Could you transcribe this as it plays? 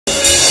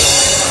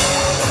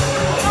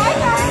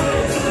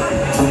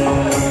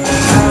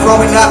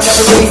Growing up,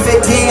 never really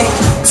fit in.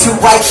 Too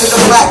white for the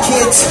black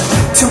kids,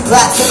 too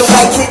black for the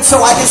white kids. So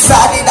I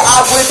decided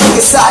I would take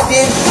a side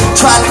in.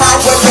 Try and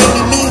hide what made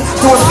me me.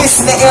 Threw a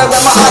fist in the air,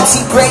 let my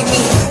auntie braid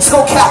me.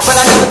 Skull cap, but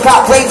I never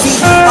got wavy.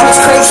 I was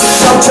crazy,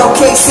 JoJo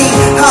Casey,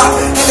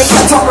 and they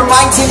kept on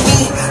reminding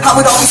me I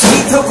would always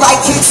be the light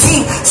kid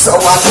see. So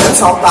I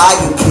kept on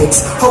buying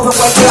kicks, hoping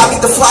one day I'll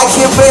be the fly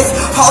kid with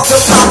all the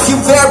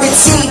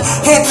popularity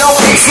and no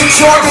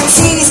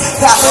insecurities.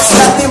 That was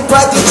nothing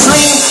but the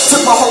dream.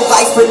 Took my whole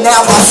life, but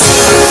now I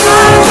see.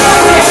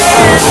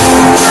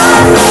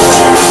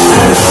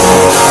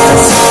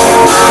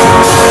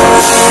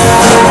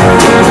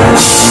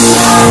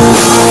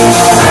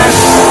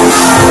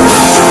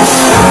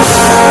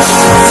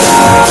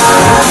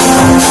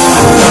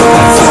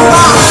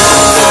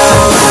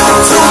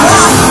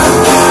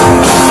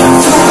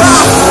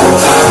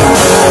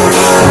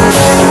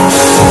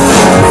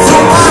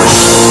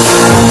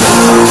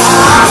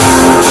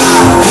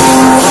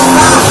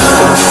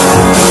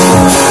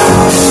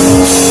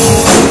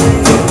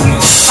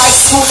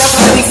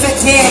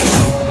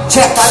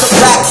 Checked by the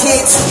black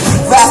kids,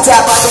 laughed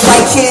at by the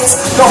white kids.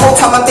 The whole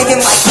time I'm thinking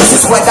like, this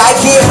is what I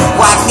get.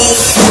 Why me?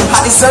 I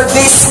deserve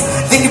this.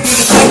 Then you be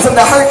the came from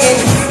the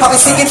hurting. I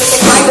was thinking that they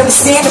might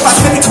understand if I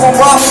spit it to them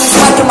raw with this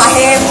mic in my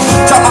hand.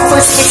 Drop my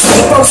first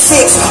mixtape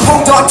 06.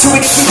 Hold on to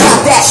it if you got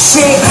that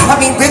shit. I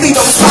mean really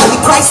though, it's probably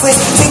priceless.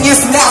 10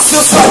 years from now,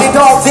 still started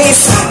all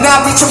this.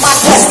 Now I'm reaching my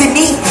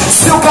destiny.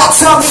 Still got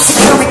some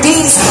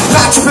insecurities.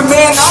 Not tripping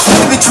man, I'm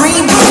living the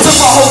dream. Took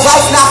my whole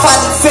life, now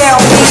finally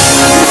found me.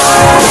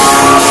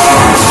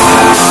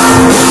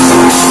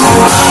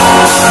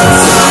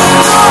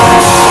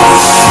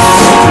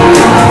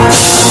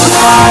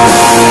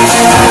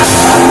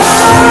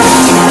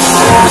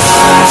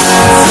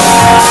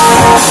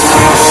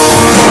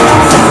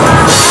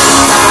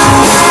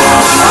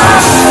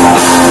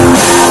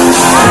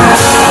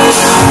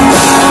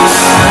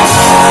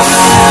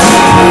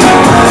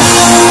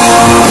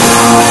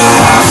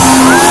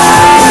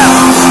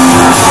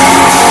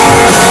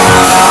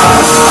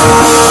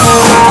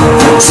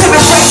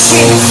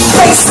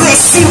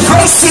 Faceless,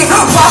 embrace it.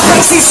 My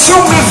face is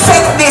human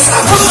fakeness.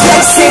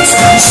 Replace it,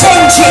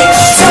 change it.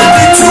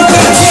 Something to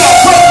be can't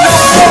wait no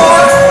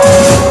more.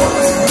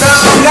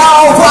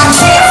 No, I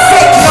can't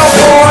fake no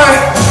more.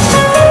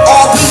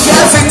 All we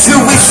ever do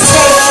is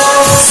take.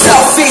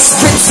 Selfish,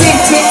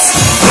 pretendant,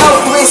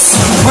 helpless.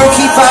 We'll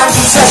keep on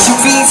these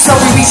SUVs till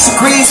we reach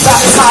degrees. By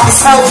the time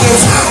it's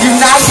helpless.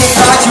 United,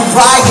 not you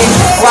lying.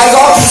 Why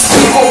all these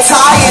people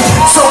tying?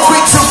 So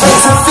quick to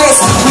raise a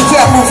fist. We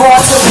can't move on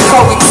till we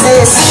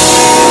coexist.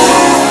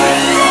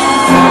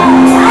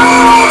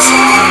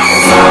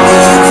 If only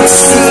you could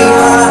see